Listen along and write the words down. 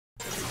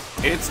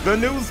It's the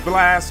News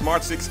Blast,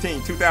 March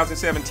 16,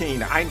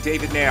 2017. I'm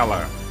David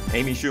Naylor.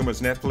 Amy Schumer's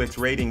Netflix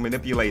rating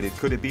manipulated.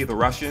 Could it be the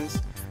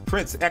Russians?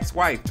 Prince's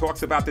ex-wife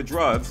talks about the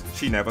drugs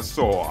she never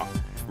saw.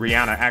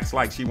 Rihanna acts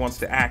like she wants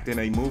to act in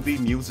a movie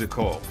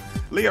musical.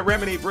 Leah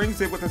Remini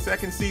brings it with a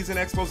second season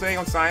expose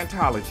on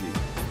Scientology.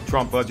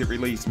 Trump budget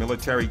release,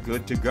 military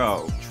good to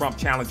go. Trump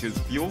challenges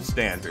fuel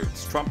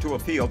standards. Trump to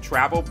appeal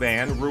travel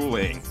ban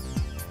ruling.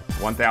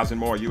 1,000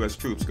 more U.S.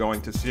 troops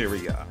going to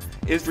Syria.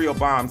 Israel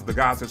bombs the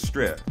Gaza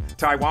Strip.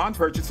 Taiwan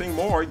purchasing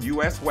more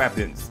U.S.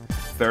 weapons.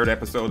 Third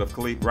episode of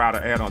Kalief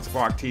Browder ad on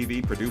Spark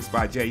TV, produced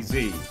by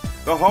JayZ.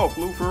 The Hulk,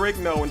 Lou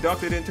Ferrigno,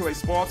 inducted into a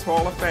Sports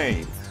Hall of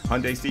Fame.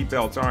 Hyundai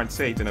seatbelts aren't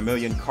safe in 1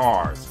 million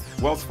cars.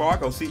 Wells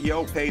Fargo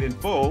CEO paid in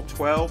full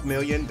 $12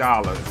 million.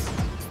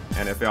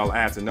 NFL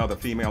adds another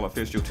female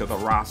official to the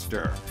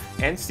roster.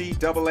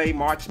 NCAA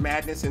March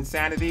Madness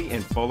insanity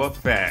in full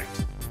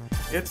effect.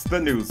 It's the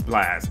News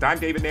Blast. I'm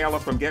David Naylor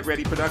from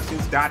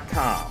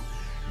GetReadyProductions.com.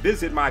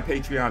 Visit my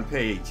Patreon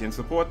page and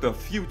support the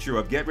future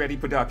of Get Ready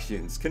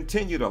Productions.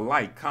 Continue to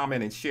like,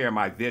 comment, and share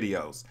my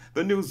videos.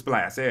 The News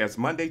Blast airs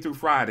Monday through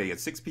Friday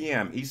at 6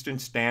 p.m. Eastern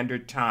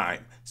Standard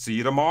Time. See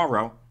you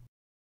tomorrow.